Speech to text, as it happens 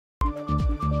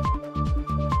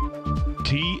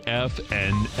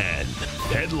TFNN.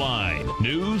 Headline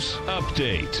News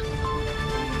Update.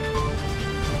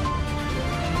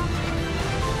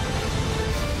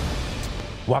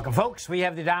 Welcome, folks. We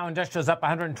have the Dow Industrials up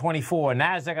 124,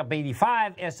 NASDAQ up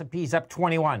 85, S&P's up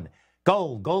 21.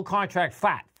 Gold contract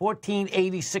flat,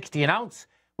 $14.8060 an ounce.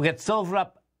 We got silver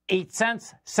up 8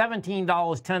 cents,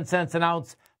 $17.10 an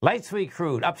ounce. Light sweet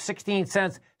crude up 16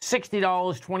 cents,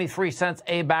 $60.23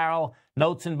 a barrel.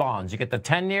 Notes and bonds. You get the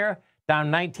 10-year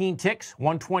down 19 ticks,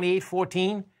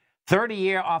 128.14.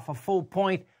 30-year off a full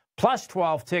point, plus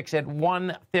 12 ticks at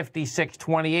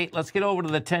 156.28. Let's get over to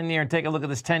the 10-year and take a look at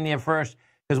this 10-year first,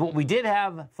 because what we did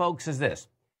have, folks, is this.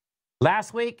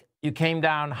 Last week, you came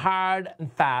down hard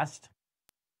and fast.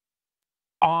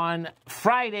 On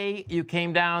Friday, you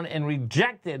came down and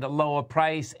rejected a lower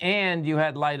price, and you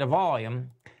had lighter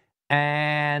volume.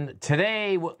 And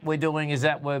today, what we're doing is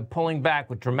that we're pulling back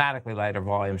with dramatically lighter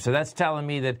volume. So that's telling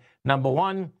me that, number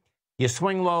one, your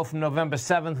swing low from November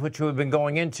 7th, which we've been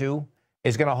going into,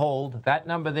 is going to hold. That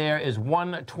number there is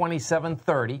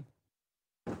 127.30.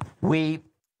 We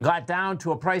got down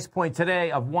to a price point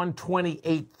today of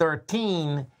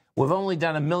 128.13. We've only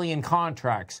done 1 million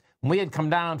contracts. When we had come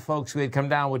down, folks, we had come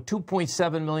down with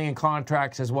 2.7 million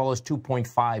contracts as well as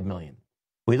 2.5 million.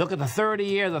 We look at the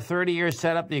 30-year. The 30-year is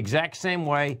set up the exact same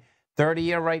way.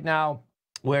 30-year right now,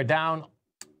 we're down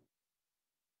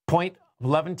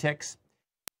 0.11 ticks.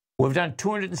 We've done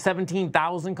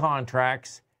 217,000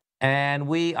 contracts, and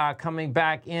we are coming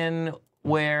back in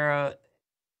where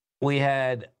we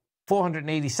had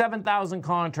 487,000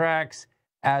 contracts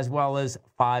as well as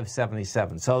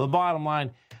 577. So the bottom line,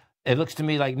 it looks to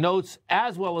me like notes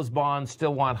as well as bonds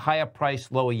still want higher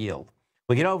price, lower yield.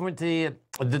 We get over into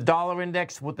the dollar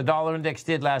index. What the dollar index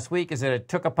did last week is that it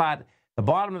took apart the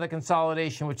bottom of the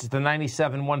consolidation, which is the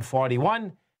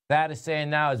 97,141. That is saying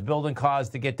now it's building cause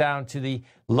to get down to the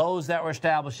lows that were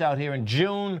established out here in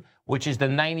June, which is the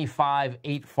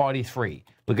 95,843.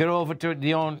 We get over to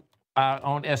the own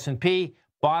S&P.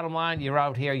 Bottom line, you're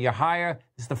out here, you're higher.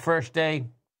 This is the first day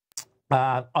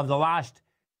of the last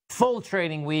full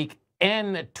trading week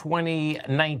in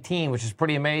 2019, which is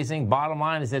pretty amazing. Bottom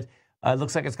line is that it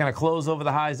looks like it's going to close over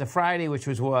the highs of Friday, which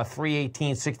was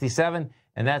 318.67,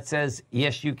 and that says,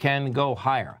 yes, you can go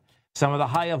higher. Some of the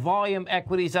higher volume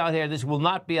equities out here, this will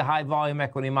not be a high volume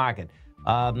equity market.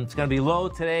 It's going to be low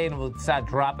today, and we'll start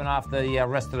dropping off the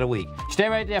rest of the week. Stay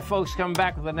right there, folks. Coming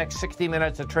back with the next 60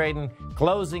 minutes of trading,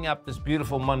 closing up this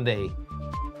beautiful Monday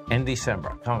in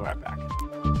December. Coming right back.